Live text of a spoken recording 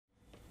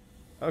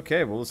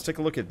Okay, well, let's take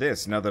a look at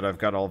this now that I've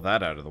got all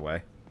that out of the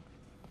way.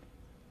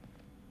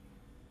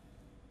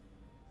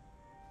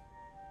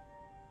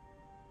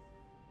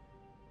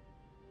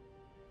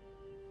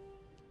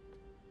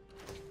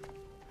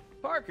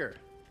 Parker!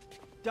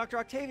 Dr.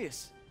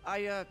 Octavius,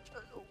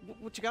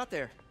 what you got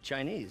there?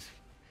 Chinese.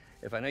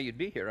 If I know you'd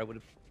be here, I would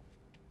have...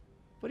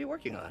 What are you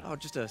working on? Oh,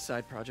 just a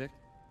side project.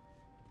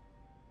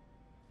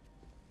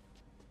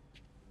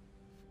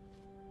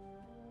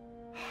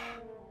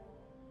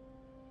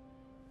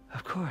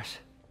 Of course.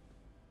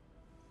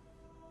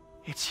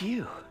 It's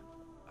you.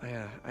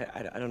 I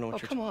don't know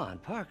what you're... come on,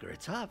 Parker,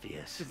 it's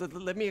obvious.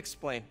 Let me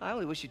explain. I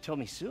only wish you'd told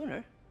me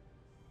sooner.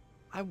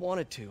 I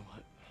wanted to,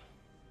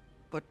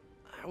 but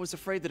I was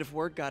afraid that if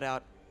word got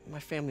out, my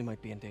family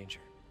might be in danger.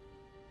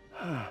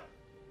 Huh.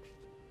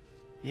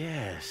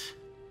 Yes.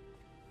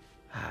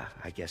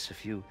 I guess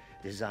if you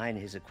design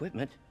his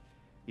equipment,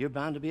 you're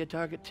bound to be a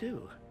target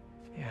too.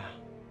 Yeah.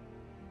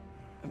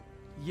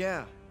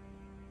 Yeah.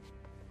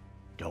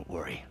 Don't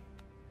worry.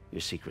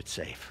 Your secret's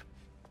safe.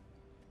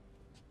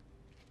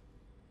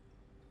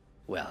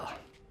 Well,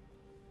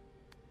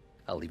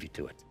 I'll leave you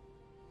to it.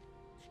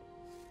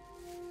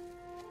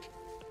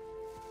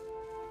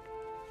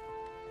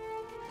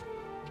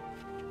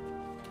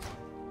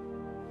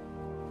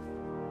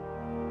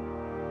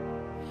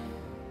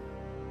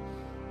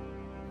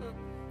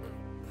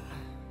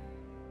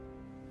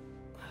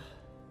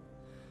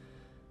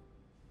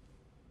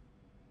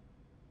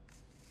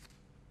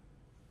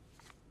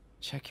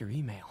 Check your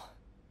email.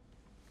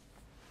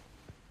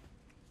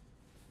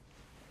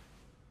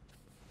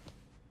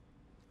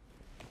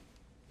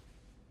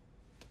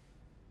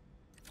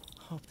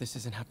 Hope this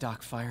isn't how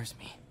Doc fires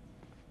me.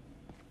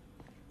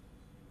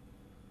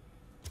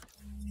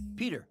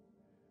 Peter,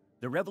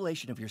 the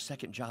revelation of your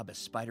second job as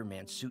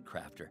Spider-Man suit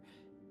crafter,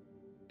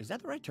 is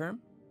that the right term?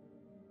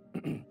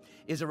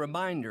 Is a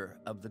reminder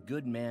of the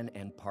good man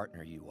and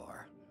partner you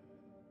are.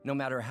 No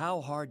matter how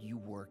hard you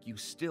work, you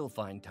still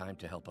find time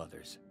to help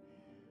others.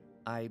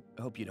 I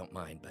hope you don't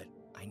mind, but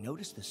I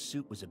noticed the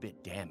suit was a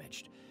bit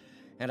damaged,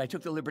 and I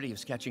took the liberty of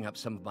sketching up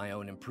some of my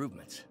own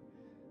improvements.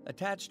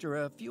 Attached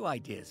are a few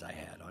ideas I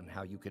had on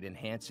how you could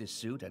enhance his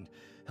suit and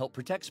help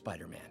protect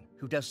Spider-Man,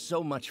 who does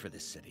so much for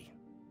this city.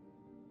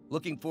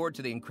 Looking forward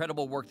to the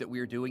incredible work that we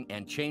are doing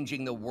and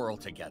changing the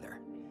world together.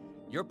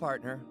 Your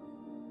partner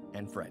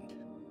and friend,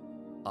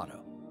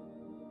 Otto.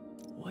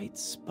 White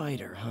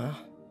spider, huh?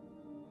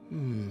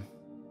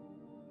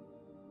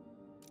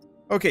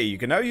 Okay, you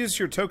can now use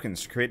your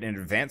tokens to create an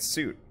advanced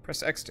suit.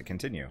 Press X to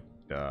continue.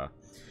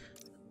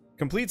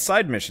 Complete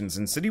side missions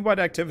and citywide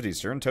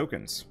activities to earn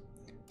tokens.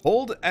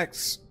 Hold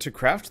X to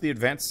craft the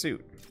advanced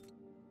suit.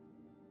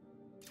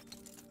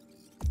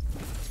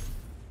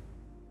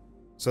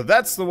 So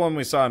that's the one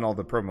we saw in all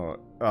the promo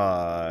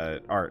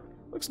art.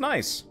 Looks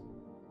nice.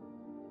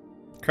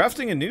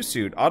 Crafting a new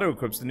suit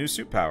auto-equips the new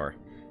suit power.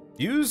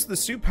 Use the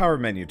suit power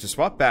menu to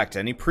swap back to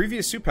any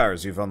previous suit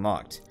powers you've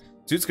unlocked.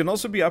 Suits can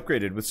also be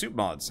upgraded with suit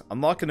mods.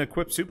 Unlock and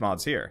equip suit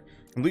mods here.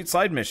 Complete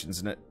side missions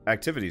and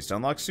activities to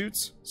unlock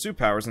suits, suit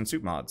powers, and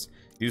suit mods.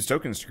 Use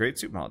tokens to create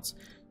suit mods.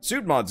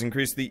 Suit mods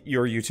increase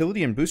your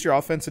utility and boost your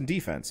offense and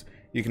defense.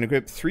 You can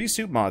equip 3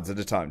 suit mods at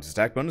a time to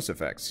stack bonus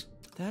effects.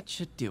 That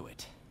should do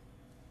it.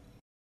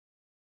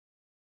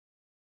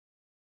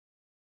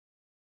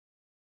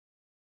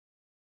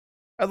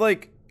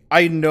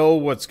 I know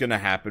what's gonna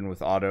happen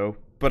with Otto,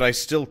 but I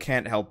still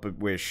can't help but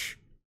wish,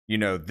 you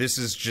know, this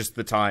is just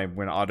the time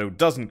when Otto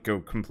doesn't go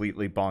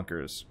completely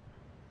bonkers.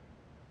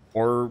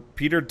 Or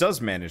Peter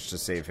does manage to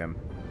save him.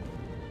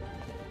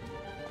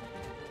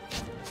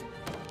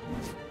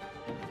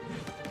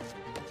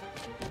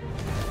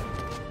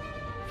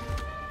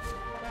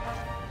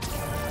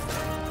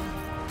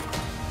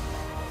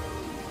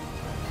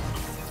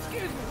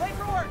 Excuse me, late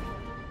for work!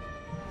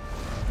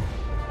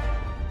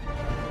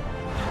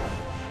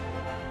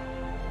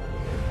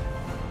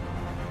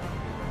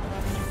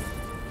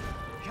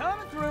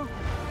 Coming through!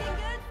 Looking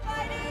good,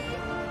 Spidey!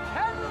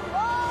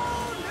 Hello,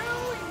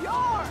 New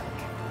York!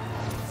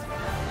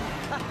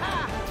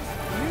 Haha!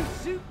 New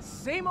suit,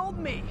 same old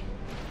me.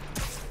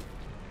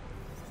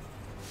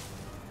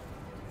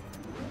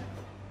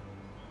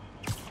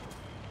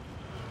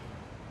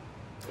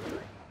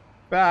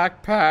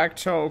 Backpack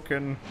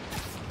token.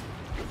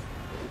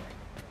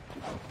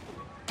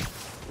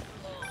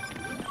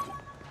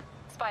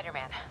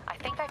 Spider-Man, I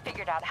think I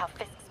figured out how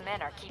Fisk's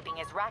men are keeping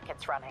his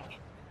rackets running.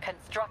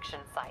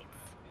 Construction sites.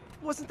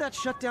 Wasn't that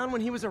shut down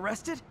when he was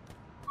arrested?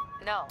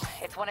 No,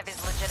 it's one of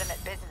his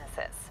legitimate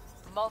businesses.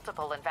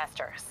 Multiple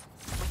investors.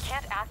 We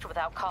can't act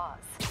without cause.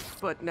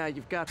 But now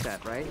you've got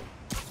that, right?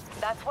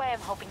 That's why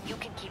I'm hoping you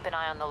can keep an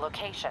eye on the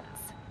locations.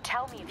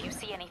 Tell me if you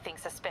see anything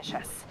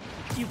suspicious.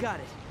 You got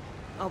it.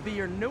 I'll be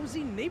your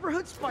nosy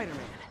neighborhood Spider-Man.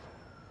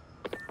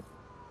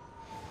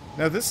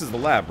 Now this is the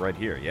lab right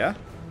here, yeah?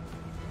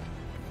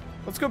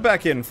 Let's go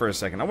back in for a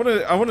second. I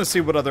want to see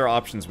what other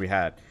options we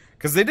had,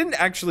 because they didn't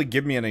actually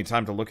give me any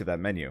time to look at that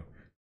menu.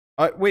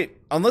 Wait,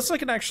 unless I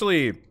can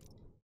actually...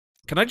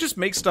 Can I just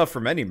make stuff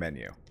from any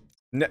menu?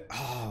 No,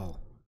 oh.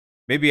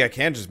 Maybe I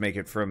can just make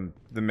it from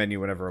the menu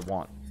whenever I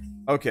want.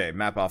 Okay,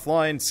 map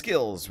offline.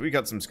 Skills. We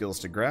got some skills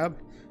to grab.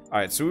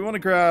 Alright, so we want to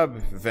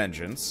grab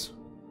Vengeance.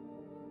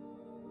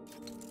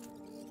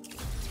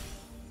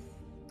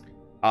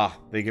 Ah,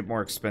 they get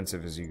more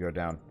expensive as you go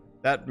down.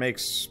 That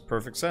makes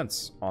perfect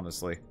sense,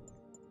 honestly.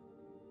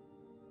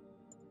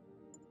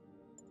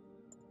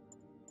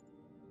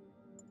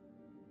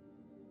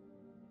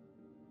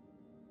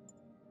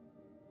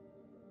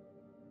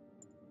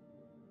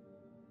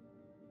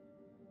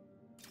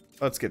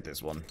 Let's get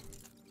this one.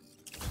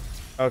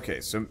 Okay,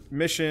 so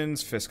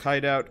missions, Fisk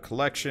Hideout,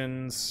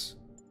 collections,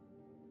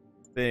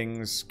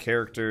 things,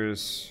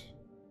 characters.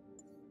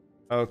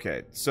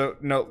 Okay, so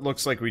no,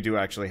 looks like we do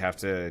actually have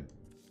to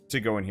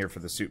go in here for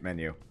the suit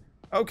menu.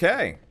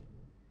 Okay.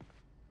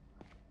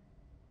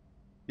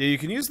 Yeah, you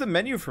can use the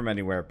menu from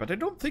anywhere, but I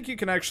don't think you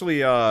can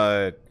actually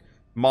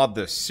mod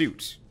the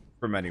suit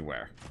from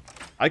anywhere.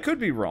 I could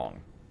be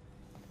wrong.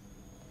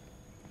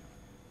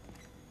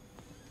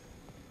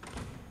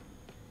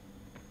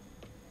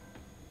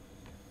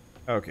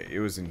 Okay, it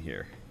was in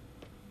here.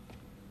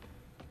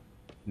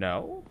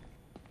 No?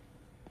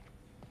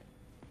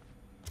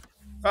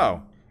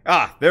 Oh.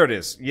 Ah, there it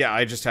is. Yeah,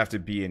 I just have to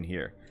be in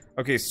here.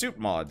 Okay, suit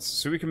mods.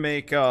 So we can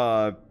make,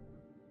 gadget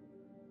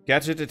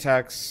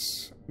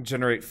attacks,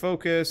 generate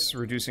focus,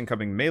 reduce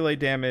incoming melee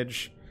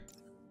damage,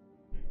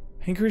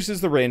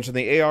 increases the range, and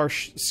the AR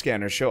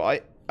scanner show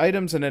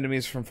items and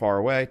enemies from far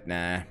away.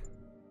 Nah.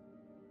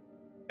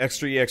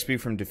 Extra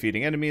EXP from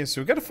defeating enemies,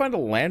 so we gotta find a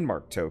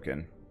landmark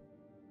token.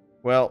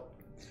 Well,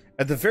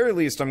 at the very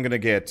least, I'm gonna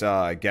get,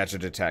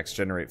 gadget attacks,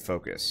 generate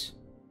focus.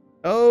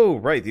 Oh,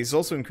 right, these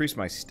also increase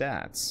my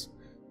stats.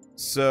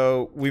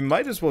 So, we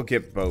might as well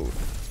get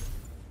both.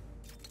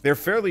 They're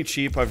fairly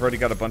cheap, I've already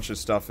got a bunch of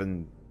stuff,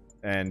 and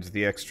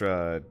the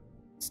extra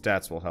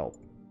stats will help.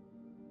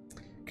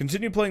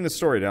 Continue playing the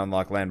story to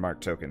unlock landmark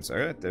tokens.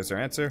 Alright, there's our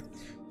answer.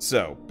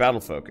 So,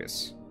 battle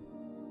focus.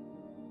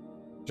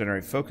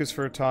 Generate focus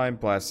for a time,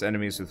 blast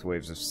enemies with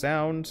waves of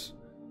sound.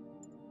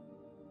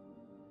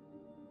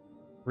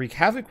 Wreak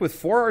havoc with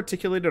 4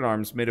 articulated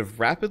arms made of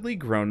rapidly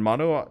grown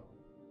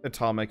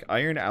monoatomic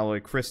iron alloy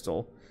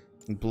crystal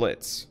and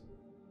blitz.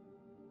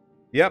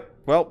 Yep,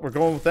 well, we're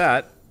going with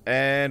that.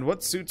 And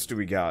what suits do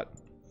we got?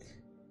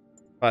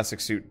 Classic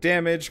suit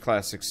damage,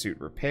 classic suit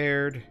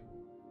repaired.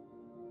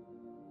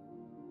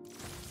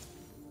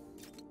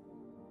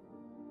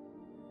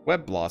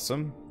 Web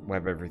Blossom,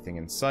 web everything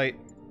in sight.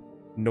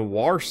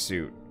 Noir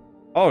suit.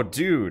 Oh,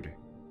 dude.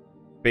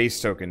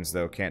 Base tokens,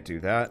 though, can't do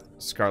that.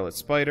 Scarlet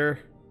Spider.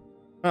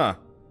 Huh.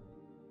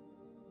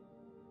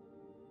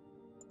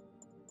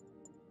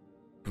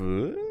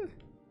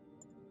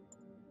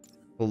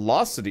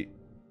 Velocity.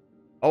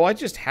 Oh, I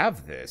just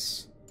have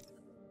this.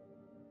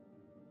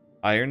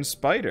 Iron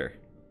Spider.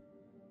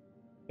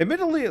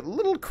 Admittedly, a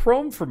little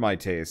chrome for my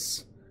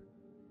tastes.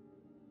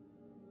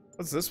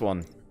 What's this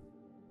one?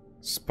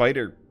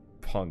 Spider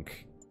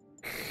Punk.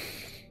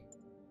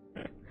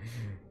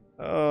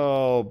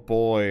 Oh,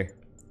 boy.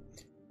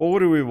 Well, what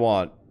do we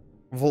want?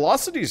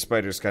 Velocity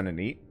Spider's kind of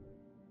neat.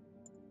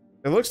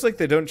 It looks like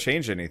they don't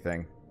change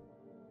anything.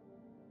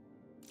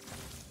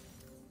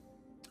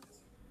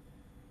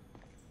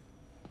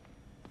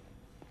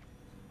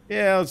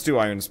 Yeah, let's do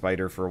Iron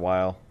Spider for a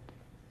while.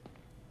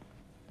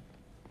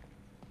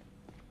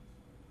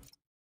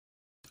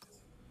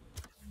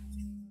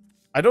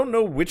 I don't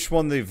know which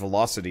one the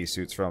Velocity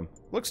suit's from.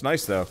 Looks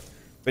nice, though.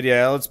 But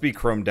yeah, let's be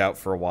chromed out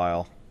for a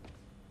while.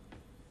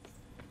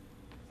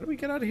 How do we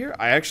get out of here?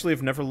 I actually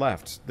have never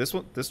left. This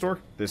one? This door?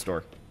 This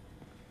door.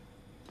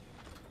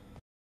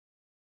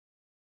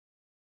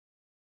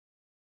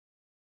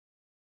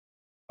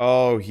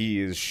 Oh,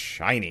 he is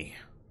shiny.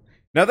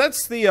 Now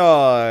that's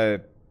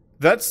the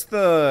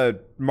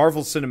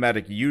Marvel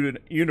Cinematic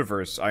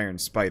Universe Iron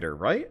Spider,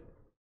 right?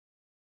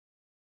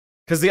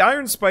 Because the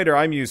Iron Spider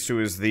I'm used to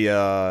is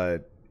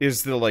the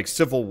like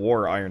Civil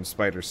War Iron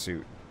Spider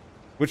suit,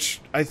 which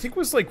I think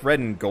was like red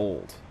and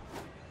gold.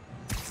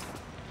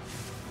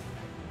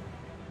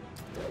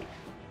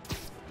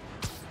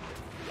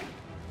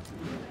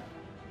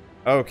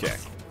 Okay.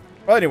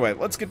 Well, anyway,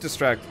 let's get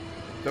distracted.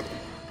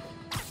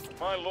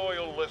 My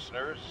loyal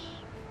listeners,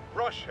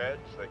 brushheads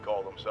they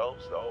call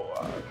themselves, though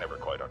I've never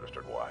quite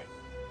understood why,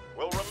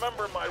 will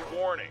remember my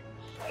warnings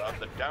about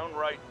the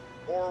downright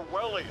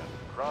Orwellian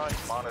crime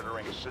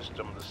monitoring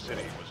system the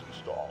city was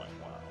installing.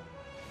 Well,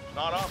 it's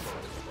not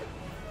operating.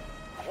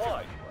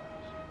 Why, you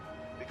ask?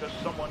 Because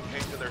someone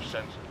came to their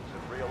senses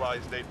and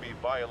realized they'd be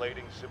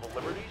violating civil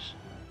liberties?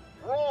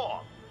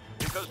 Wrong!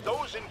 Because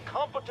those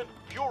incompetent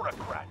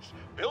bureaucrats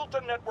built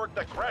a network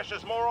that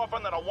crashes more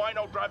often than a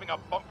wino driving a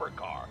bumper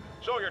car.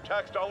 So your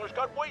tax dollars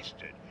got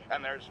wasted,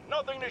 and there's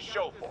nothing to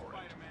show for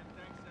it.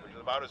 Which is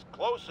about as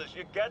close as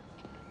you get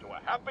to a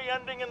happy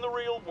ending in the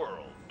real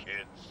world,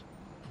 kids.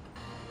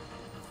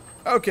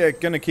 Okay,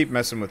 gonna keep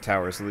messing with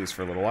towers at least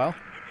for a little while.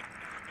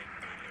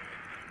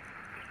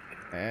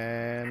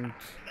 And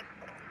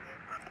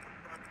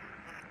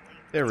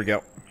there we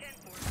go.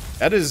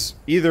 That is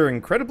either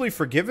incredibly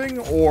forgiving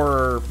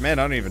or, man,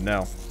 I don't even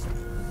know.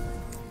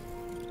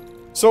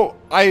 So,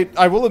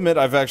 I will admit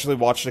I've actually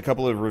watched a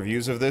couple of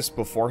reviews of this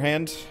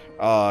beforehand.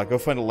 Go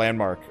find a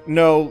landmark.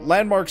 No,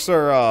 landmarks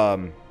are,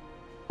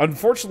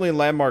 unfortunately,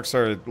 landmarks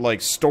are, like,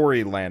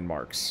 story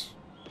landmarks.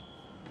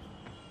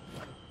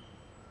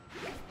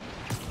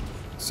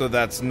 So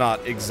that's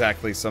not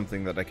exactly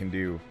something that I can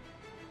do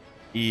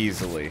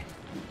easily.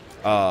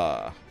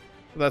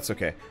 That's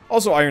okay.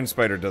 Also, Iron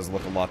Spider does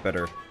look a lot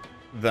better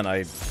than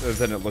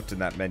it looked in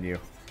that menu.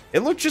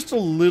 It looked just a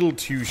little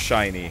too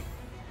shiny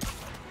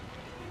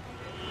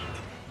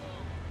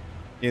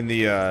in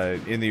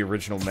the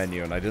original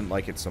menu, and I didn't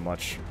like it so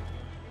much.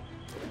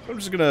 I'm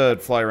just gonna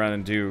fly around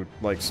and do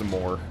like some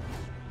more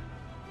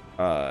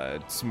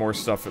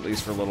stuff at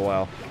least for a little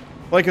while.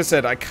 Like I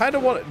said, I kind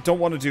of don't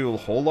want to do a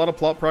whole lot of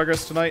plot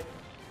progress tonight.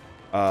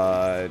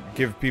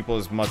 Give people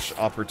as much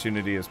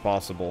opportunity as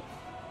possible,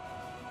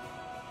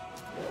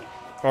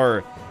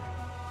 or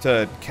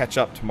to catch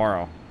up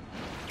tomorrow.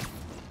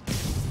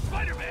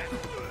 Spider-Man!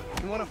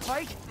 You want to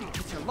fight?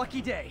 It's your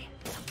lucky day.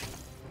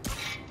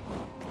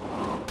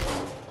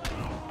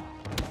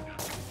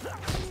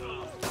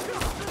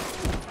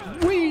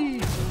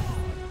 Whee!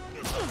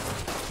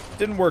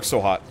 Didn't work so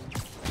hot.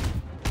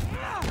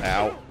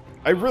 Ow.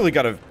 I really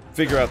gotta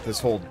figure out this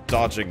whole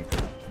dodging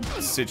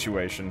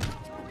situation.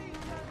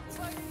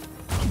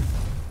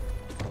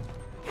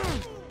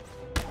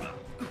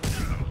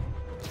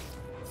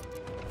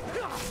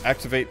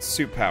 Activate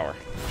suit power.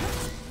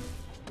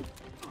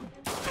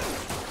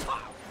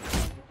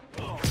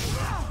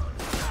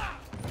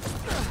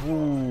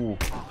 Ooh.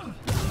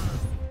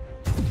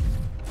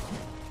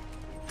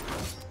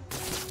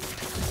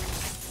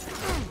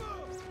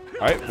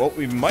 Alright, well,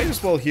 we might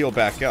as well heal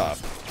back up.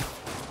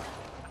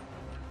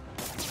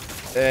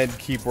 And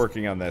keep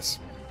working on this.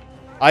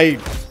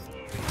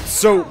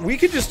 So, we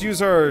could just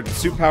use our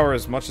suit power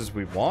as much as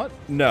we want?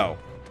 No.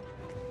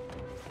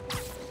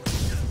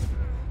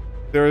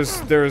 There's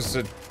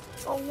a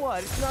Oh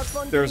what? It's not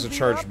fun. there's a getting beat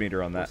charge up?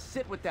 meter on that. We'll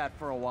sit with that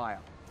for a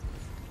while.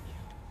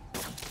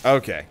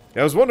 Okay.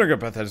 I was wondering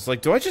about that. It's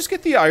like, do I just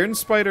get the Iron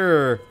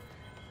Spider,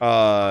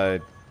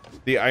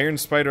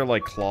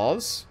 like,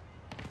 claws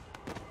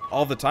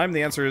all the time?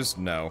 The answer is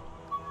no.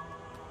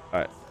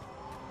 Alright.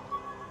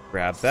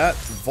 Grab that.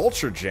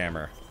 Vulture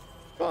Jammer.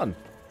 Fun.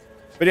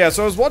 But yeah,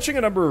 so I was watching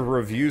a number of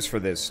reviews for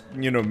this.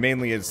 You know,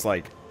 mainly it's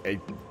like,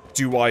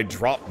 do I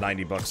drop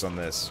 90 bucks on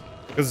this?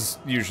 Because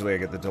usually I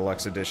get the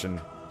deluxe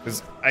edition.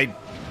 Because I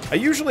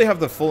usually have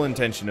the full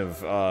intention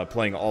of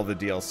playing all the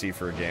DLC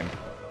for a game.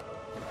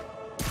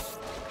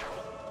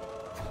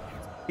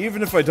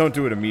 Even if I don't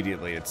do it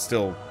immediately, it's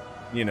still,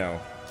 you know...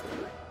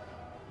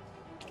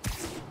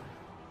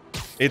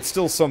 It's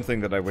still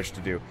something that I wish to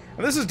do.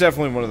 And this is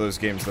definitely one of those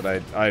games that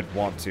I'd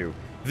want to.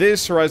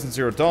 This, Horizon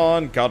Zero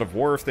Dawn, God of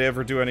War, if they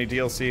ever do any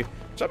DLC.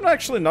 Which I'm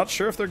actually not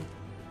sure if they're...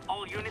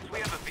 All units, we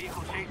have a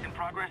vehicle chase in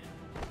progress.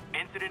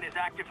 Incident is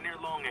active near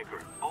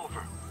Longacre.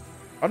 Over.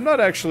 I'm not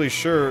actually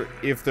sure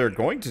if they're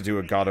going to do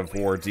a God of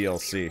War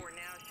DLC,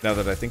 now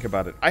that I think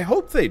about it. I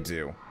hope they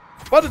do.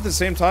 But at the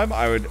same time,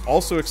 I would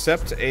also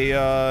accept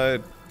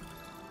a,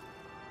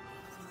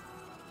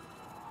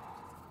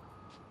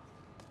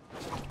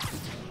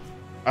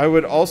 I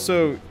would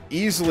also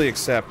easily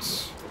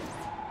accept...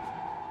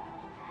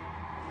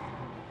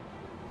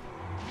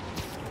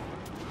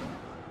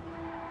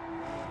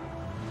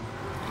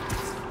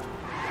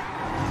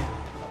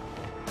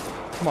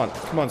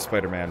 Come on,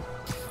 Spider-Man.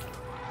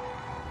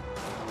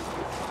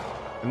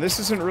 And this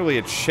isn't really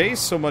a chase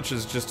so much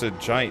as just a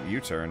giant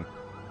U-turn.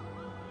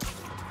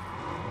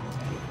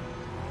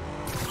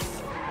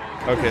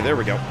 Okay, there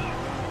we go.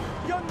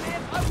 Young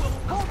man, I will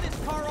pull this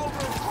car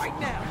over right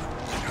now.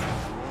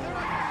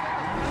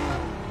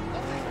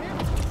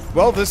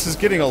 Well, this is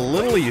getting a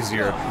little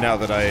easier now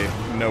that I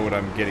know what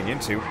I'm getting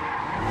into.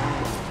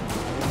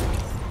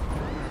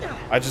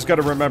 I just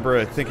gotta remember,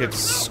 I think it's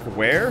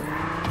square?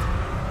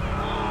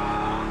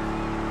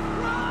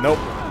 Nope.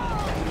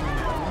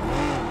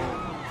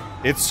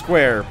 It's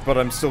square, but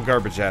I'm still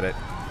garbage at it.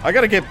 I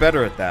gotta get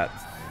better at that.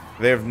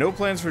 They have no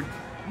plans for...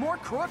 More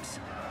crooks?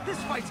 This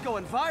fight's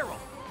going viral.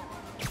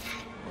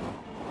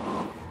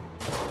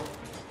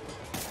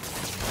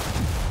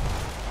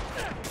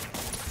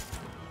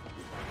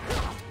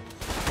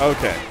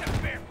 Okay.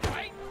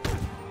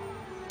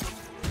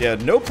 Yeah,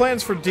 no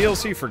plans for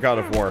DLC for God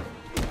of War.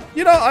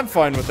 You know, I'm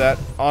fine with that,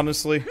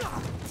 honestly.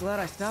 Glad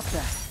I stopped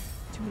that.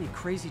 Too many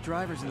crazy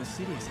drivers in the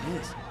city as it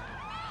is.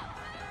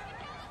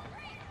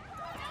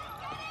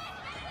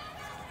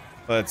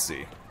 Let's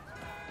see.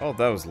 Oh,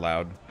 that was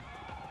loud.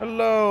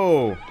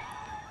 Hello!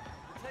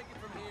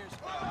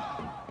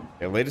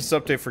 Okay, latest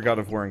update for God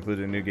of War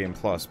included New Game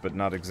Plus, but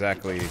not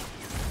exactly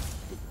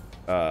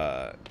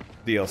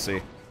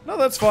DLC. No,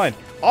 that's fine.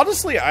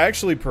 Honestly, I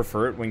actually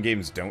prefer it when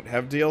games don't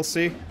have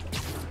DLC.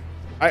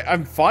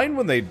 I'm fine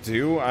when they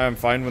do, I'm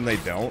fine when they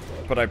don't,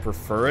 but I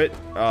prefer it.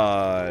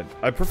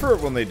 I prefer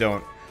it when they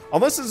don't.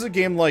 Unless it's a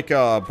game like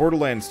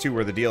Borderlands 2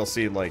 where the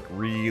DLC, like,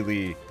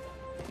 really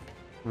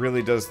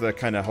does the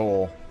kind of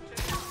whole...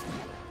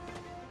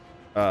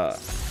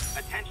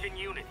 Attention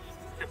units.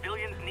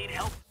 Civilians need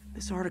help.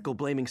 This article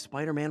blaming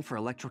Spider-Man for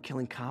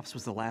electro-killing cops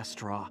was the last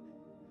straw.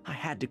 I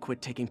had to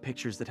quit taking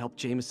pictures that helped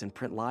Jameson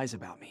print lies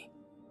about me.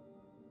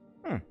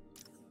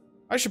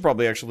 I should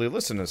probably actually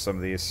listen to some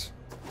of these.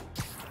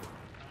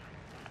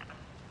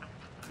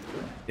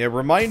 Yeah,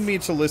 remind me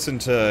to listen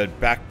to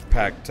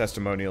backpack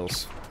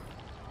testimonials.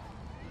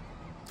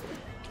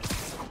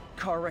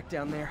 Car wreck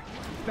down there.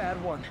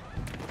 Bad one.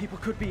 People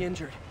could be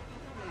injured.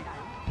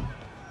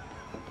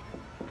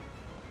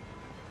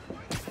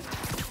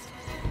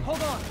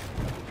 Hold on!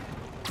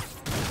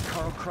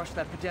 Car will crush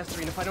that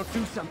pedestrian if I don't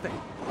do something.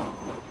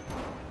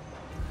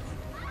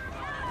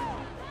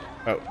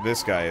 Oh,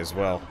 this guy as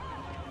well.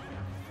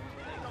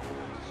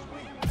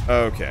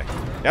 Okay.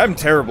 Yeah, I'm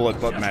terrible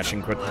at button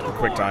mashing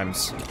quick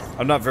times.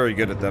 I'm not very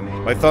good at them.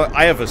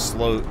 I have a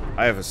slow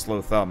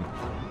thumb.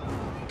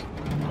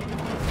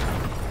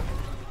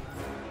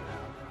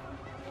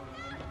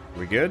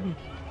 We good?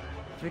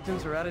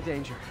 Victims are out of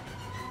danger.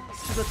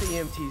 Let's let the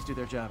EMTs do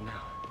their job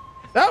now.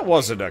 That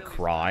wasn't a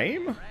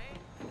crime.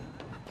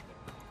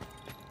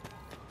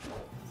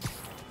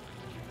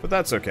 But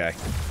that's okay.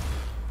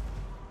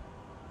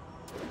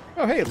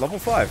 Oh, hey, level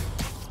 5.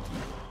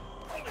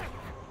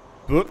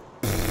 Boop.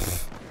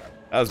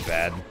 That was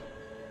bad.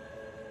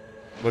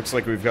 Looks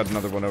like we've got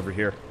another one over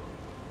here.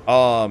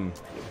 But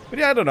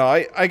yeah, I don't know.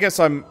 I guess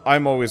I'm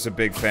always a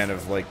big fan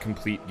of, like,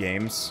 complete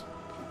games.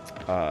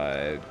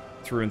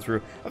 Through and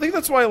through. I think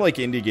that's why I like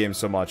indie games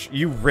so much.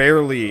 You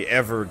rarely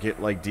ever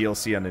get, like,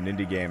 DLC on an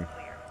indie game.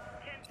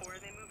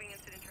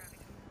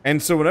 And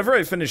so whenever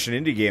I finish an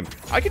indie game,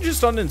 I can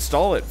just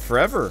uninstall it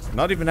forever.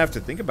 Not even have to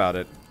think about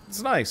it.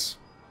 It's nice.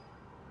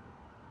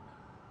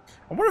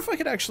 I wonder if I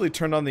could actually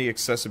turn on the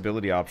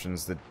accessibility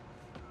options that...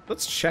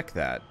 Let's check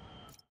that.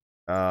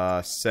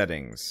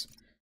 Settings.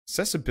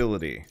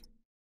 Accessibility.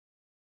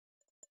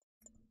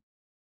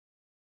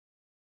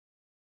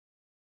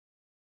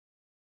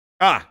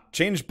 Ah!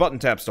 Change button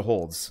taps to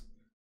holds.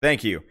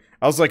 Thank you.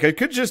 I was like, I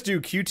could just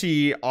do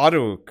QTE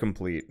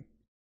autocomplete.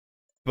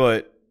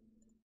 But...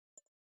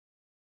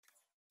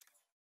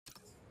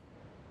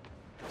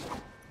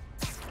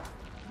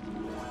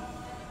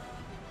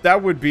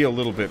 that would be a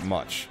little bit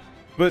much.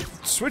 But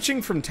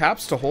switching from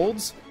taps to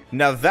holds,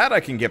 now that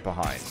I can get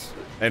behind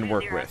and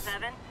work with.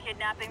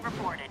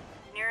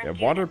 Yeah,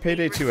 Wander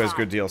Payday 2 has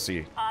good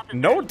DLC.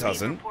 No, it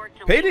doesn't.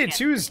 Payday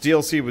 2's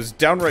DLC was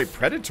downright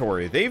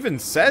predatory. They even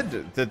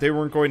said that they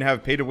weren't going to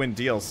have pay-to-win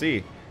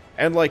DLC.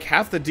 And, like,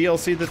 half the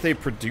DLC that they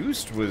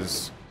produced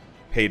was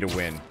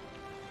pay-to-win.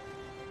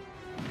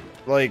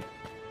 Like,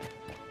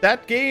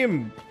 that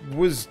game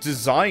was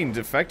designed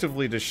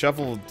effectively to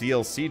shovel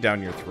DLC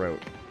down your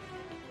throat.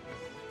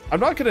 I'm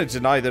not going to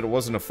deny that it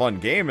wasn't a fun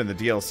game and the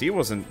DLC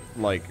wasn't,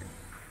 like,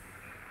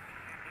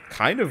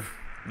 kind of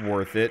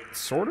worth it,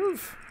 sort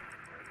of.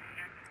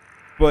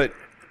 But,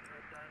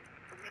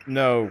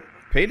 no,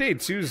 Payday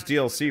 2's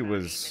DLC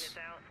was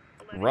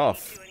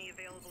rough.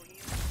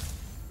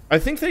 I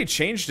think they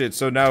changed it,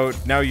 so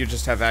now you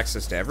just have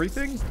access to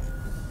everything.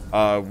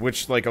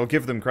 Which, like, I'll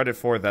give them credit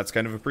for, that's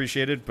kind of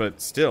appreciated,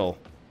 but still.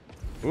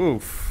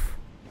 Oof.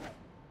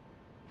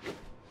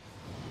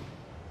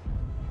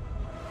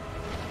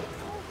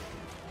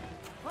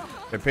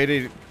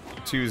 Payday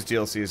 2's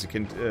DLC is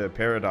a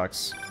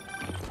paradox.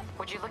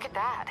 Would you look at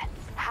that?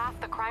 Half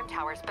the crime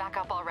tower's back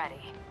up already.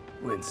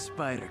 When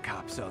Spider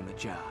Cop's on the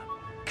job,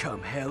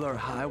 come hell or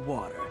high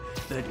water,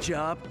 the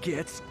job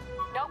gets...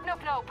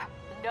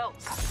 Nope.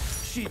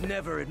 She'd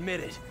never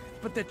admit it,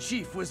 but the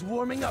chief was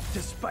warming up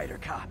to Spider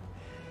Cop.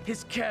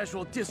 His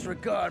casual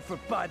disregard for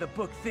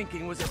by-the-book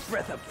thinking was a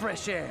breath of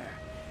fresh air.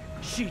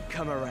 She'd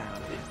come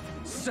around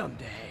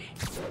someday.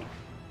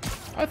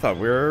 I thought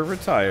we were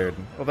retired.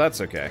 Well,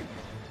 that's okay.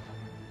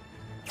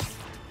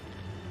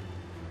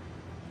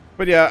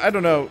 But yeah, I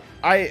don't know.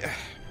 I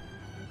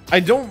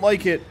don't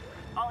like it.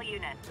 All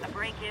units, a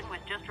break-in was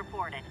just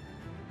reported.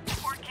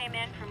 Report came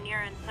in from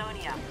near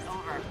Insomniac.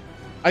 Over.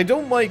 I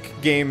don't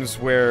like games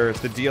where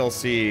the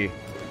DLC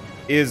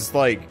is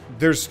like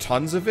there's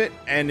tons of it,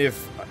 and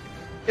if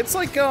it's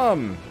like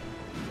if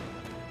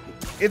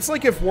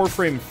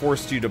Warframe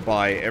forced you to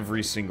buy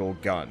every single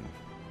gun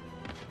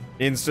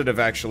instead of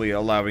actually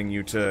allowing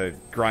you to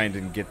grind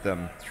and get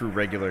them through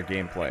regular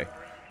gameplay.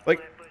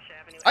 Like,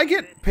 I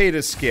get pay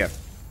to skip.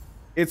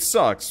 It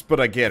sucks, but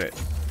I get it.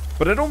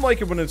 But I don't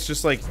like it when it's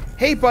just like,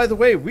 hey, by the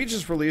way, we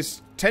just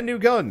released 10 new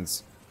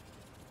guns.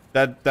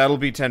 That'll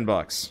be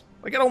 $10.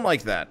 Like, I don't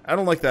like that. I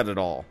don't like that at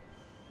all.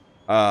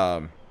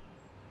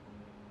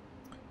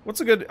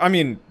 What's a good... I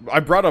mean, I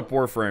brought up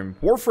Warframe.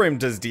 Warframe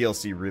does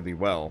DLC really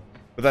well.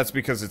 But that's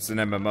because it's an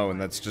MMO, and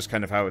that's just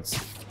kind of how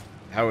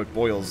it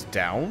boils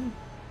down.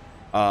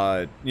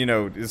 You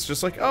know, it's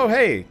just like, oh,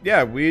 hey,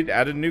 yeah, we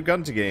added a new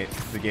gun to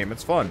the game.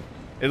 It's fun.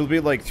 It'll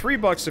be like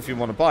 $3 if you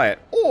want to buy it.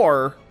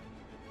 Or,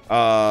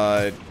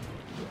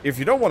 if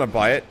you don't want to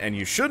buy it, and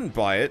you shouldn't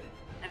buy it...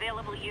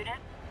 Available units,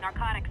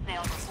 narcotics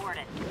sales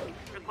reported.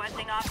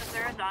 Requesting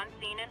officers on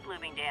scene in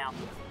Bloomingdale.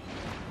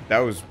 That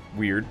was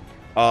weird.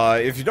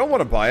 If you don't want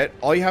to buy it,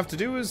 all you have to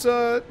do is,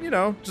 you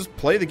know, just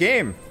play the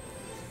game.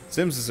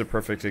 Sims is a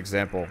perfect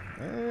example.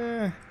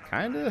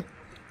 Kinda.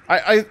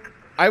 I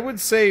would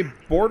say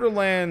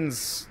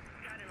Borderlands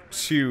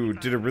 2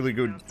 did a really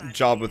good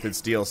job with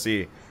its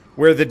DLC,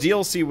 where the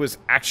DLC was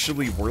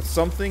actually worth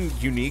something,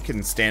 unique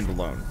and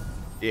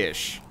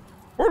standalone-ish.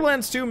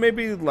 Borderlands 2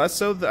 maybe less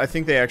so. I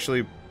think they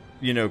actually,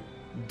 you know,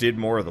 did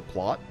more of the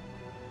plot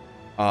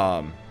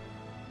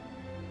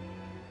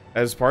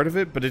as part of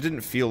it, but it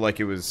didn't feel like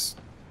it was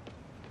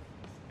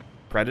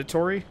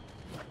predatory.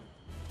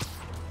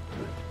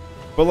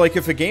 But like,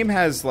 if a game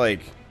has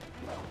like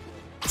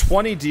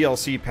 20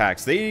 DLC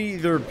packs, they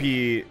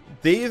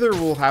either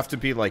will have to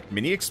be like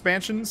mini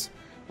expansions,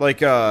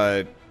 like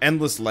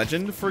Endless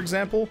Legend, for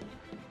example,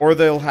 or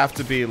they'll have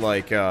to be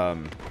like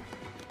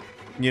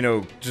you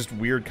know, just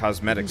weird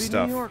cosmetic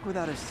stuff. New York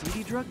without a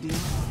seedy drug deal.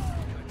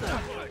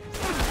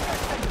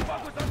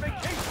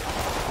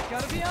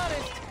 Gotta be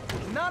honest,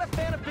 not a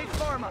fan of Big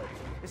Pharma,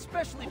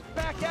 especially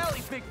back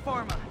alley Big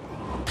Pharma.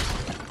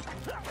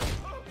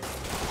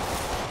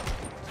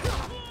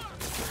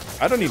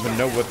 I don't even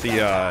know what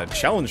the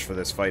challenge for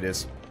this fight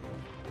is.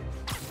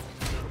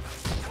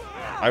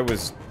 I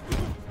was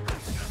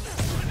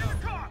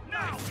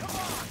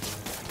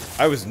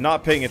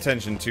not paying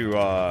attention to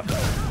I'm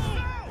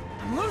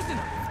losing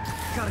him.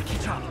 Gotta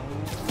catch up.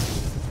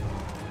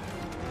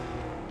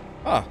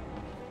 Ah.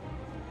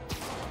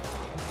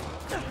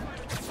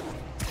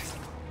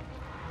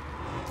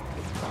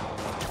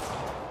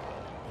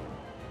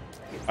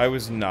 I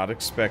was not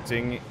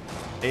expecting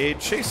a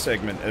chase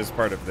segment as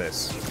part of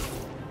this.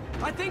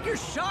 I think your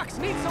shocks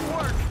need some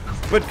work.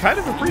 But kind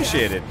of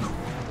appreciated.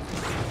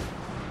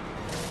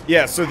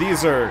 Yeah, so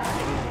these are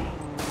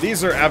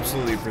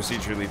absolutely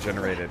procedurally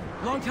generated.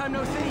 Long time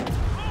no see.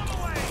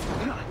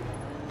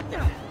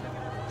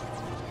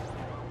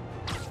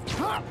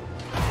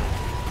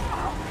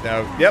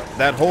 Now, yep,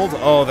 that hold.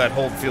 Oh, that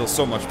hold feels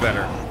so much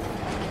better.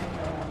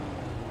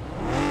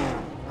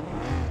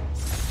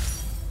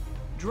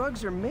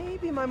 Drugs are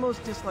maybe my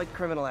most disliked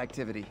criminal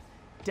activity.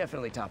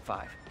 Definitely top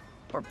 5.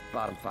 Or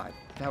bottom 5.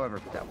 However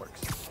that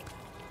works.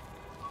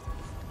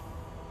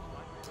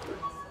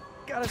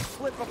 Gotta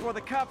split before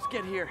the cops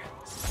get here.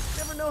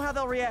 Never know how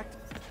they'll react.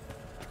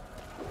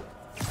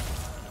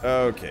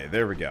 Okay,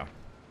 there we go.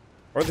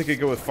 Or they could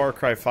go with Far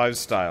Cry 5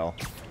 style.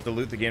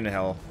 Dilute the game to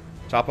hell.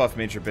 Top off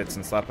major bits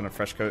and slap on a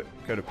fresh coat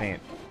of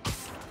paint.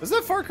 Is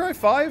that Far Cry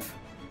 5?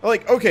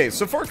 Like, okay,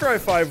 so Far Cry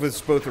 5 was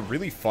both a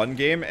really fun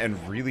game and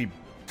really,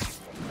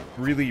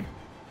 really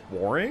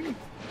boring.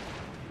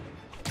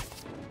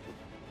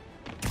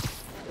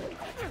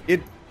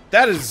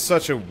 That is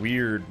such a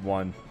weird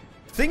one.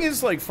 Thing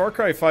is, like, Far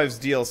Cry 5's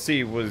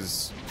DLC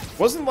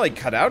wasn't like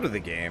cut out of the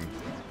game.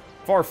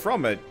 Far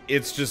from it.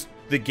 It's just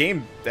the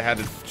game had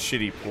a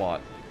shitty plot.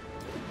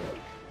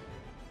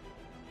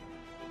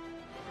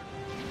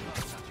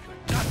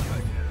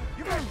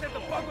 You guys said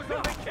the bug was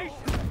on vacation.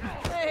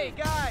 Hey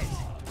guys,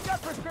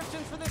 got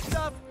prescriptions for this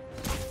stuff?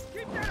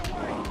 Keep that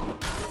away.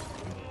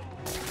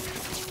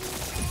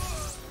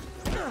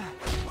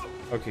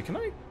 Okay, can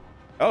I?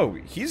 Oh,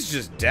 he's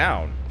just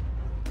down.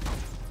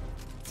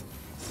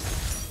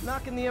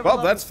 Knocking the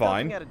Well, that's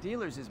fine. Out of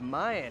dealers is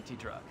my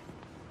anti-drug.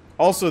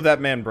 Also, that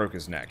man broke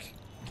his neck.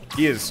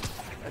 He is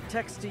A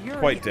text to Yuri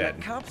quite dead.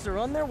 that cops are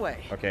on their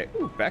way. Okay.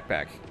 Ooh,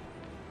 backpack.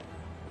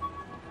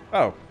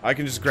 Oh, I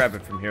can just grab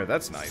it from here.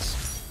 That's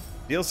nice.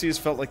 DLCs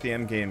felt like the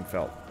end game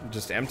felt.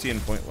 Just empty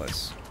and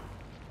pointless.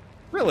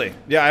 Really?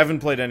 Yeah, I haven't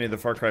played any of the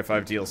Far Cry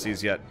 5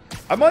 DLCs yet.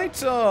 I might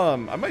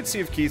see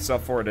if Keith's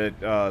up for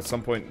it at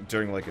some point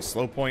during like a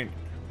slow point,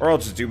 or I'll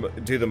just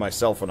do them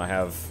myself when I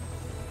have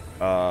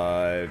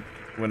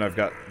when I've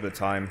got the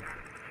time.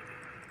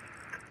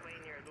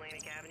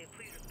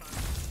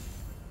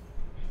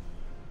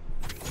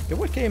 Yeah,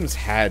 what games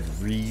had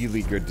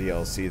really good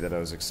DLC that I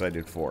was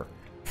excited for?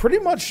 Pretty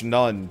much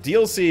none.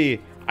 DLC,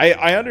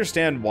 I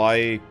understand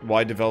why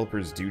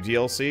developers do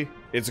DLC.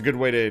 It's a good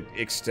way to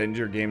extend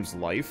your game's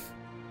life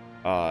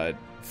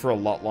for a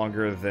lot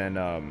longer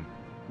than,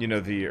 you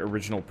know, the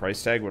original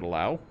price tag would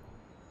allow.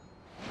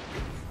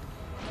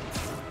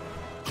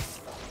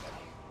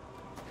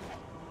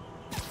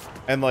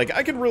 And, like,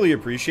 I can really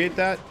appreciate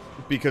that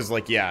because,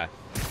 like, yeah,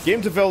 game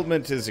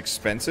development is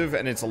expensive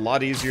and it's a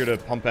lot easier to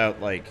pump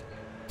out, like,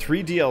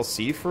 3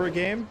 DLC for a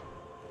game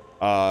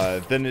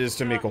than it is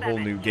to make a whole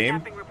new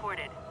game.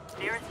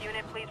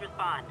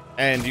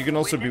 And you can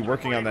also be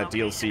working on that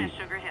DLC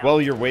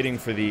while you're waiting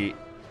for the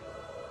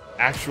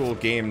actual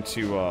game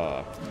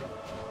to,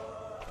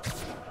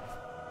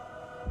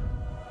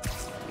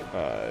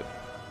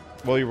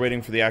 while you're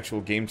waiting for the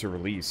actual game to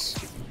release.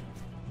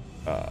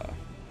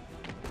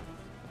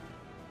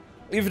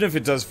 Even if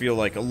it does feel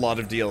like a lot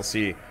of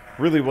DLC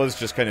really was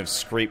just kind of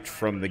scraped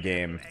from the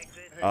game,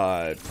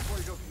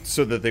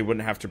 so that they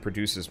wouldn't have to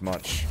produce as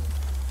much.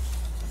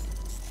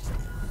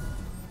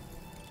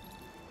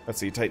 Let's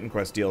see, Titan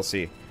Quest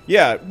DLC.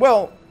 Yeah,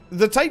 well,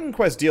 the Titan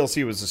Quest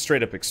DLC was a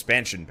straight-up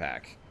expansion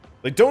pack.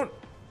 Like, don't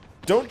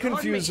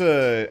confuse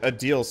a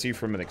DLC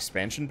from an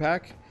expansion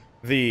pack.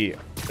 The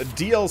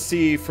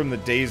DLC from the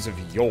days of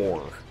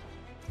yore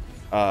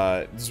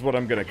This is what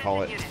I'm gonna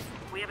call it. Units,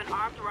 we have an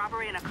armed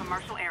robbery in a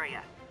commercial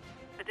area.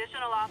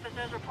 Additional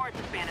officers report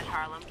to Spanish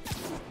Harlem.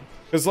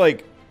 Because,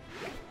 like,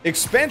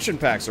 expansion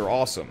packs are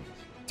awesome.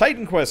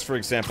 Titan Quest, for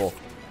example,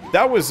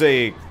 that was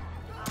a...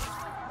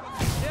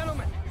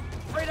 Gentlemen,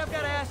 afraid I've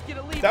got to ask you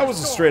to leave. That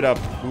was a straight up...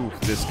 Ooh,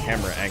 this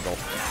camera angle.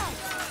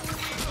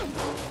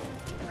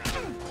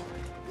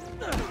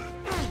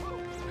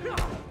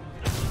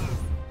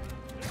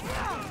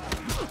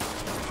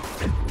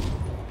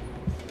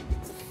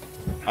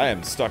 I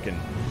am stuck in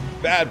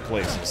bad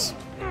places.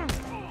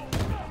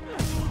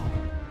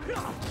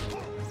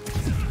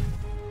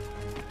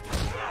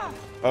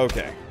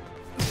 Okay.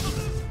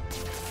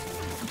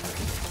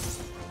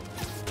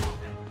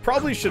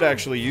 Probably should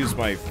actually use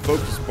my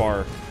focus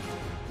bar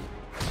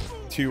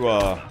to,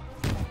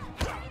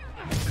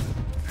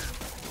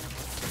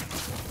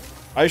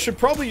 I should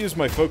probably use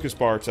my focus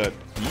bar to...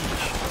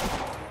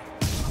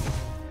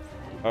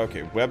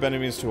 Okay, web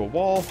enemies to a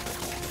wall.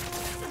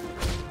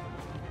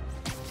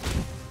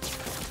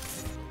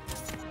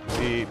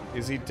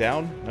 Is he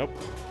down? Nope.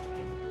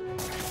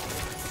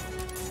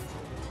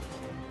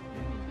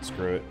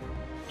 Screw it.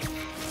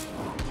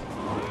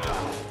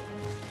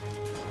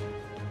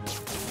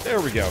 There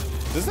we go.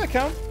 Does that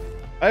count?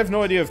 I have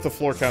no idea if the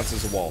floor counts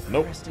as a wall.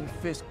 Nope.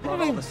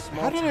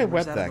 How did I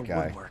web that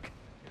guy?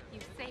 You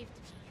saved me.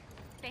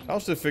 Thank I'll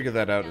have to figure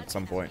that out at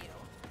some point.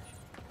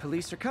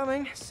 Police are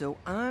coming, so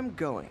I'm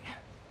going.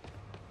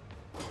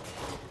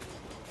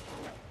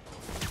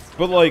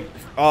 But like,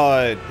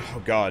 oh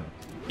god.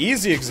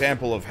 Easy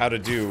example of how to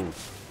do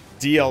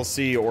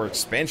DLC or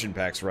expansion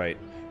packs right.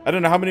 I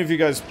don't know how many of you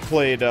guys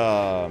played,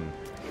 well,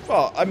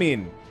 I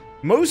mean,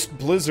 most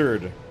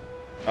Blizzard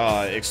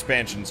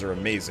expansions are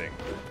amazing.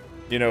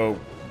 You know,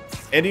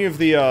 any of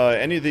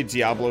the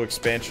Diablo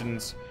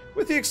expansions,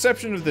 with the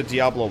exception of the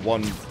Diablo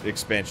 1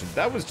 expansion,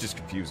 that was just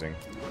confusing.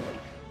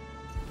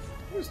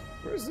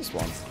 Where's this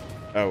one?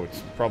 Oh,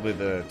 it's probably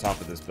the top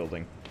of this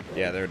building.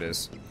 Yeah, there it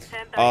is.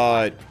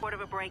 Red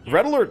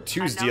Alert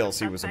 2's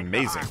DLC was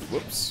amazing.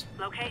 Whoops.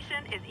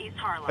 Location is East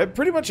Harlem.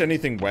 Pretty much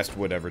anything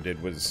Westwood ever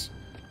did was,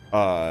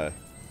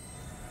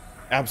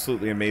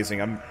 absolutely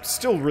amazing. I'm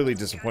still really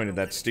disappointed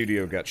that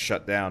studio got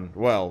shut down.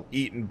 Well,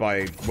 eaten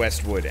by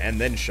Westwood and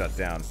then shut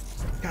down.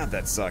 God,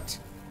 that sucked.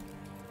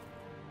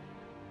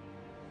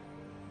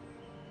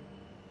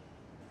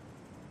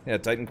 Yeah,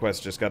 Titan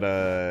Quest just got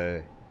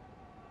a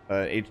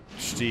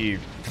HD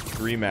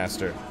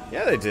remaster.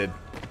 Yeah, they did.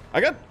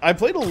 I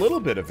played a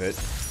little bit of it.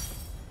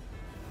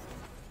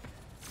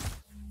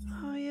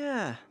 Oh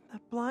yeah,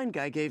 that blind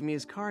guy gave me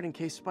his card in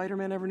case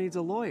Spider-Man ever needs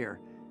a lawyer.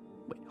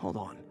 Wait, hold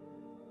on.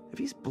 If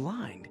he's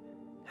blind,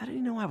 how did he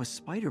know I was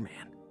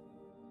Spider-Man?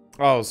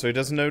 Oh, so he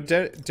doesn't know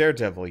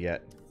Daredevil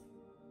yet.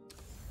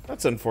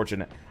 That's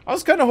unfortunate. I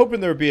was kind of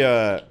hoping there would be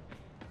a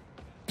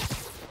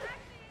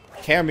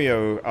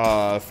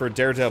cameo for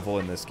Daredevil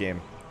in this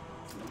game.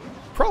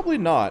 Probably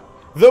not.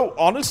 Though,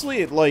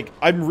 honestly,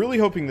 I'm really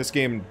hoping this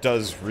game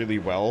does really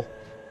well.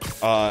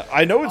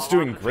 I know it's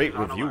doing great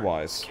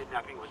review-wise.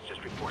 Kidnapping was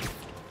just reported.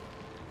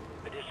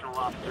 Additional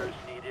officers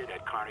needed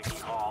at Carnegie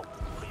Hall.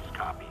 Please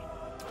copy.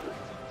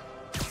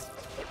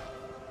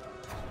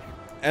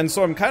 And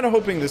so I'm kind of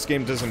hoping this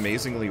game does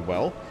amazingly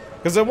well,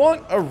 because I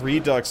want a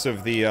redux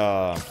of the,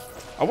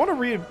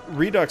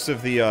 redux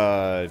of the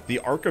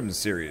Arkham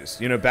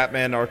series. You know,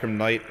 Batman, Arkham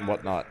Knight, and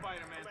whatnot.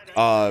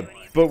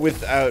 But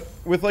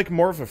with like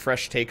more of a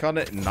fresh take on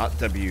it and not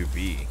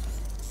WB.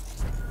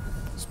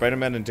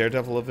 Spider-Man and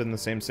Daredevil live in the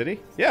same city?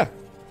 Yeah.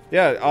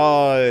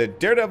 Yeah,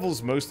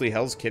 Daredevil's mostly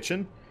Hell's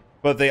Kitchen,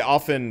 but they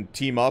often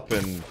team up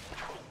and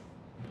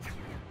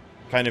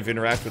kind of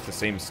interact with the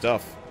same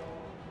stuff.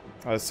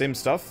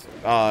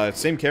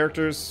 Same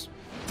characters,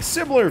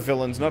 similar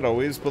villains, not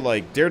always, but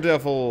like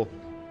Daredevil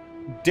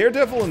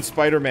and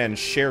Spider-Man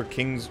share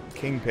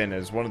Kingpin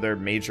as one of their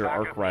major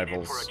arc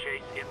rivals.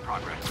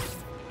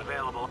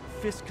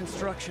 Fisk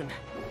Construction.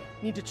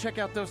 Need to check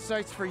out those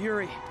sites for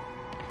Yuri.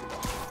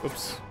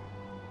 Oops.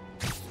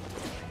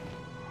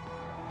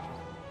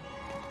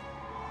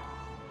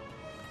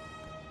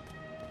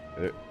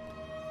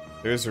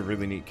 There's a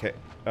really neat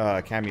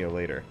cameo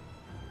later.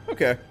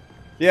 Okay.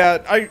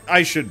 Yeah,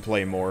 I should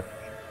play more.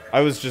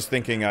 I was just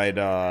thinking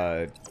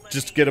I'd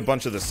just get a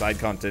bunch of the side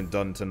content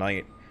done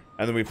tonight,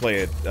 and then we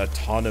play a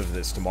ton of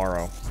this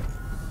tomorrow.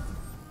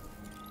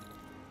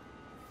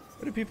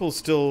 Why do people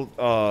still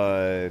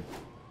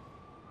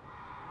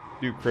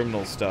do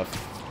criminal stuff?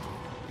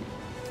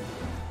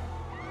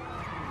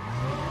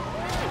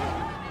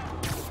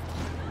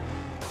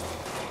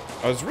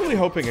 I was really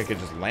hoping I could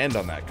just land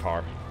on that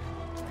car.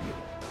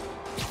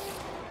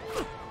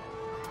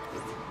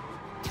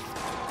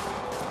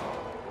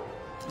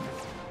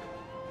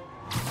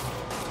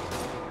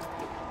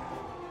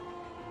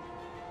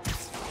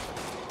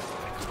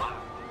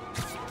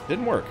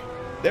 Didn't work.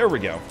 There we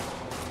go.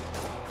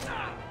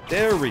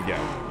 There we go.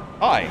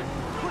 Hi.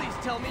 Please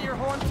tell me your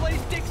horn plays,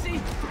 Dixie.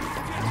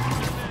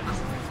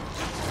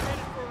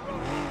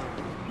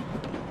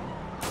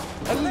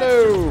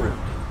 Hello.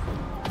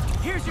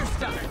 Here's your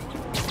stuff.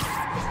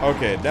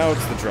 Okay, now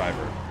it's the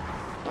driver.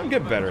 I'm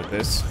getting better at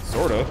this.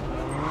 Sort of.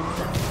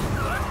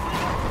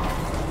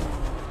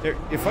 There,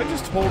 if I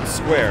just hold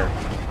square...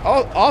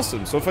 Oh,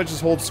 awesome. So if I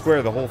just hold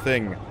square, the whole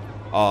thing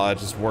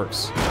just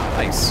works.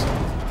 Nice.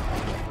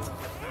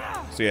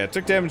 So yeah, it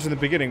took damage in the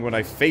beginning when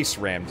I face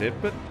rammed it,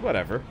 but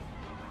whatever.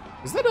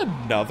 Is that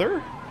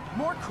another?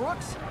 More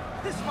crooks?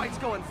 This fight's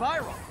going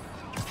viral.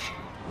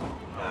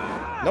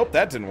 Nope,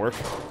 that didn't work.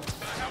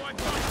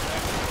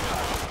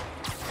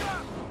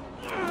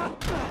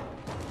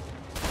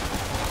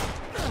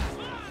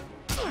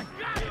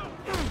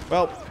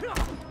 Well.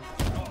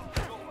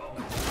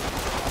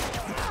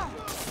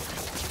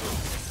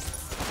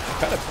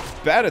 Kind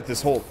of bad at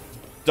this whole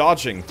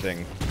dodging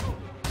thing.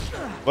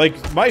 Like,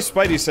 my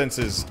spidey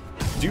senses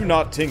do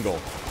not tingle.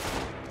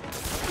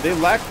 They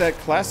lack that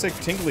classic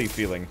tingly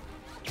feeling.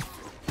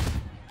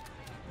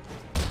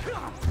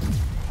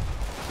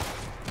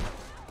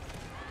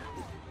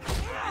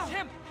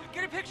 Tim,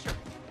 get a picture.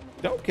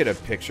 Don't get a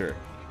picture.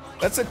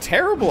 That's a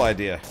terrible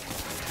idea.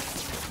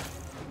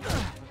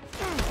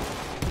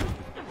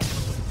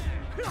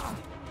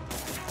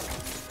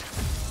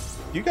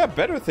 You got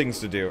better things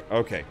to do.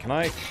 Okay, can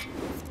I...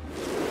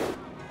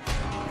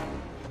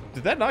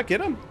 Did that not get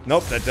him?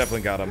 Nope, that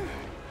definitely got him.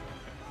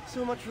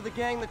 So much for the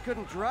gang that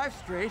couldn't drive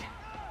straight.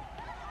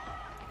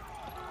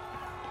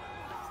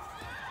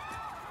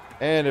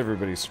 And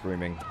everybody's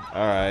screaming.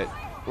 Alright.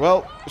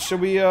 Well, should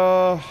we,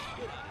 Ooh.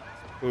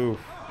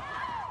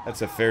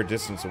 That's a fair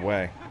distance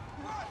away.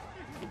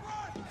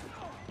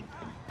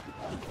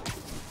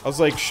 I was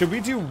like, should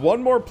we do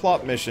one more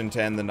plot mission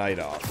to end the night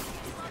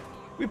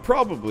off? We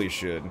probably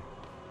should.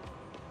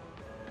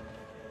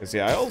 Because,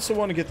 yeah, I also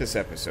want to get this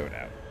episode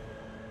out.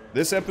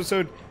 This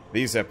episode,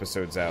 these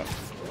episodes out.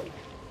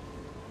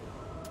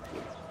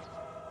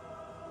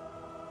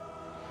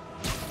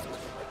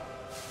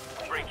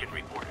 Break-in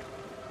reported.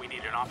 We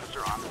need an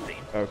officer on the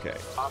scene. Okay.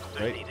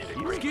 Officer Right needed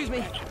here? Excuse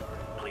me.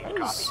 Please How copy.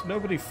 does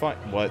nobody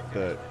find... What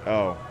the...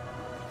 Oh.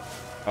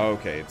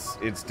 Okay,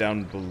 it's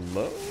down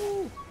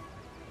below?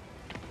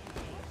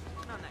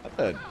 How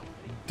the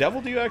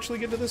devil do you actually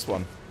get to this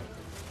one?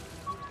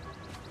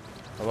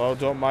 Hello,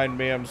 don't mind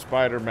me, I'm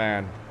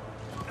Spider-Man.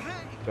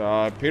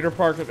 Peter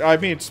Parker... I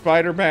mean,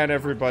 Spider-Man,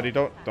 everybody.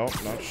 Don't, no,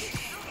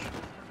 shh.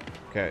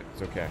 Okay,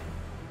 it's okay.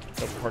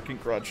 No parking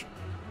garage.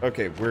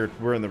 Okay,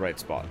 we're in the right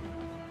spot.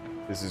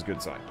 This is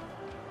good sign.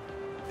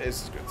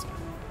 This is good sign.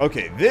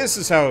 Okay, this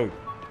is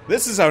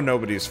how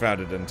nobody's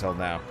found it until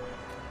now.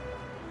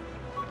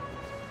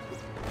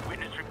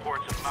 Witness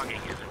reports of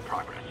mugging is in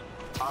progress.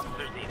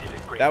 Officers needed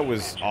a great That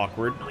was attention.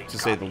 awkward, Please to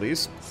say the copy.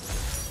 least.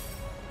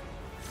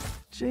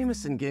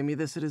 Jameson gave me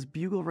this at his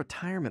Bugle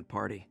retirement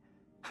party.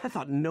 I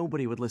thought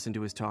nobody would listen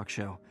to his talk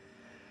show.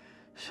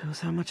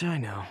 Shows how much I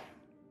know.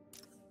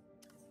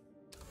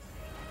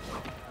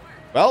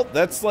 Well,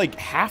 that's like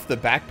half the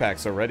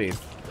backpacks already.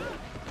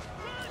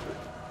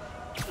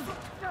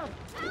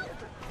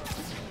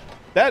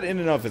 That in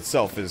and of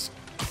itself is...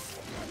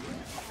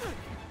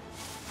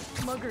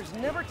 Muggers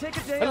never take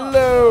a day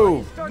Hello,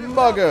 off. Started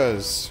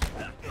muggers!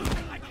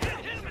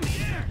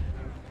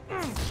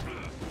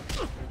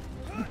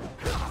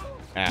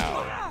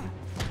 Ow.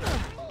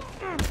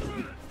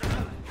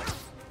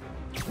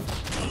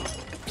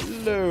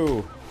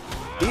 Hello.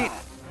 Eat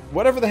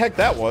whatever the heck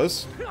that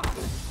was.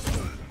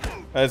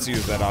 Let's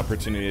use that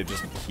opportunity to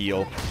just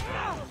heal.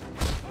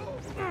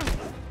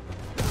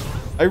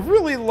 I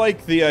really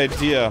like the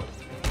idea.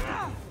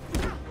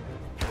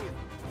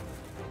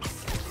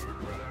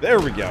 There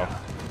we go.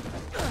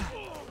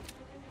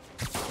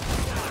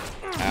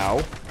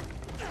 Ow.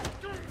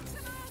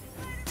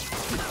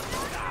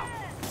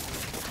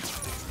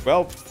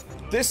 Well,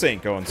 this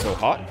ain't going so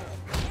hot.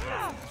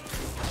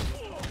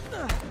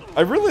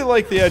 I really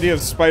like the idea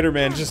of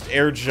Spider-Man just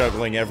air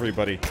juggling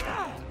everybody.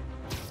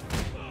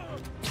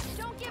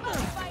 Don't give up,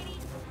 Spidey.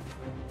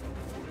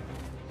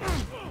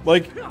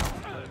 Like,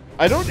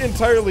 I don't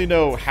entirely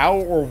know how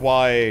or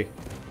why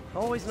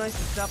Always nice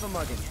to stop a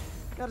mugging.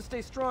 Gotta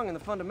stay strong in the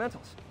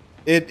fundamentals.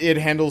 it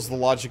handles the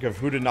logic of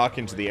who to knock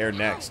into the air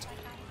next.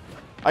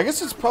 I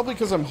guess it's probably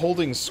because I'm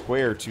holding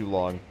square too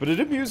long, but it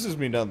amuses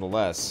me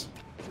nonetheless.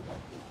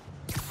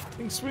 I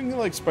think swinging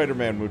like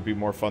Spider-Man would be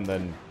more fun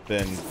than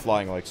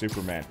flying like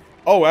Superman.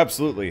 Oh,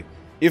 absolutely.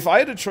 If I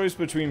had a choice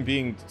between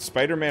being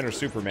Spider-Man or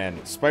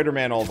Superman,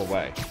 Spider-Man all the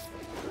way.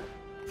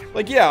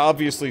 Like, yeah,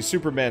 obviously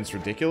Superman's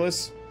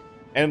ridiculous.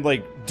 And,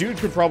 like, dude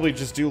could probably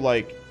just do,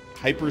 like,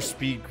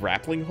 hyper-speed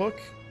grappling hook.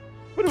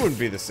 But it wouldn't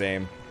be the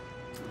same.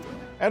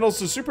 And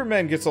also,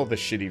 Superman gets all the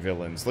shitty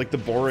villains, like the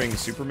boring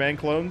Superman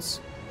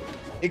clones.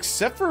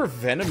 Except for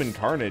Venom and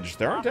Carnage,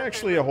 there aren't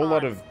actually a whole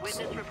lot of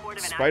Witness report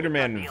of an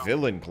Spider-Man active drug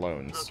villain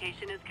clones.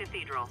 Location is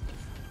Cathedral.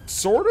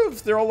 Sort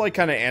of. They're all, like,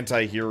 kind of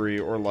anti-hero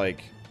or,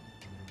 like...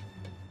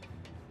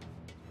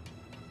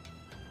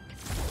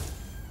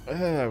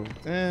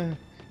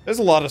 There's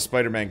a lot of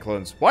Spider-Man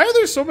clones. Why are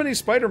there so many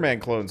Spider-Man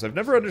clones? I've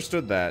never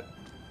understood that.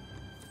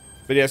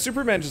 But yeah,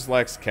 Superman just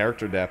lacks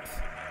character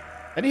depth.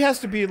 And he has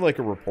to be, like,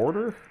 a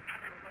reporter?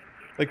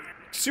 Like,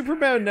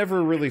 Superman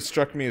never really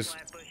struck me as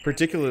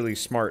particularly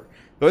smart.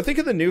 Though I think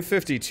in the New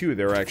 52,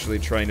 they're actually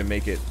trying to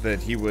make it that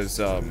he was,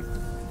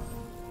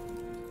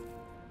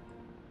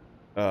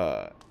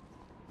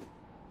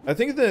 I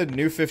think in the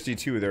New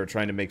 52, they were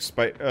trying to make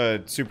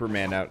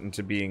Superman out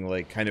into being,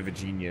 like, kind of a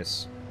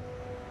genius.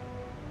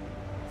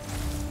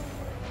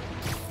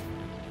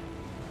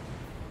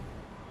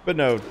 But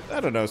no, I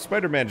don't know.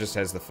 Spider-Man just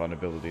has the fun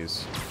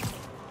abilities.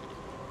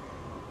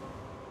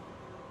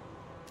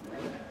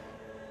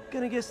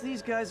 Gonna guess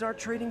these guys aren't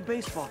trading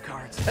baseball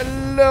cards.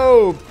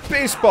 Hello,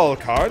 baseball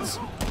cards.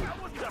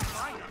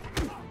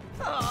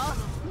 Aw,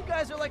 you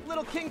guys are like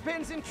little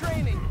kingpins in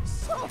training.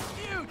 So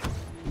cute.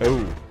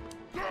 Oh.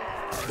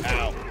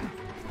 Ow.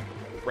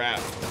 Crap.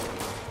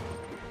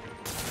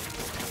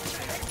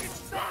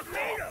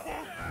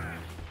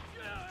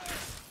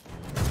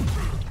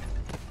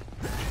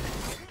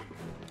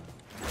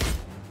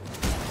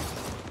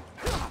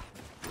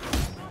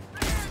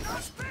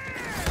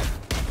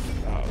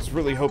 Oh, I was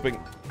really hoping.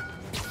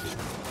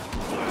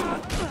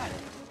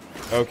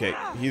 Okay,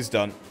 he's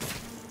done.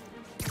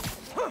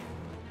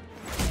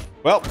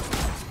 Well,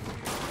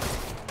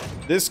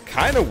 this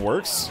kind of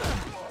works.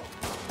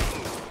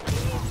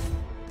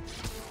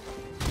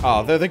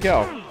 Oh, there they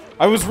go.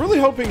 I was really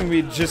hoping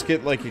we'd just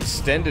get, like,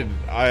 extended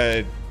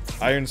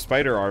Iron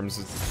Spider arms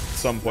at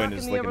some point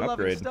as, like, an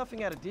upgrade.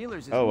 Stuffing out of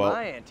dealers is Oh, well.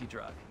 my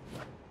anti-drug.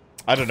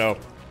 I don't know.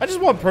 I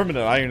just want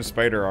permanent Iron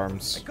Spider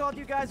arms. I called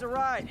you guys a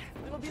ride.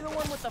 It'll be the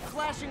one with the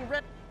flashing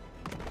red.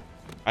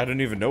 I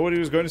don't even know what he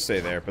was going to say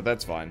there, but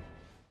that's fine.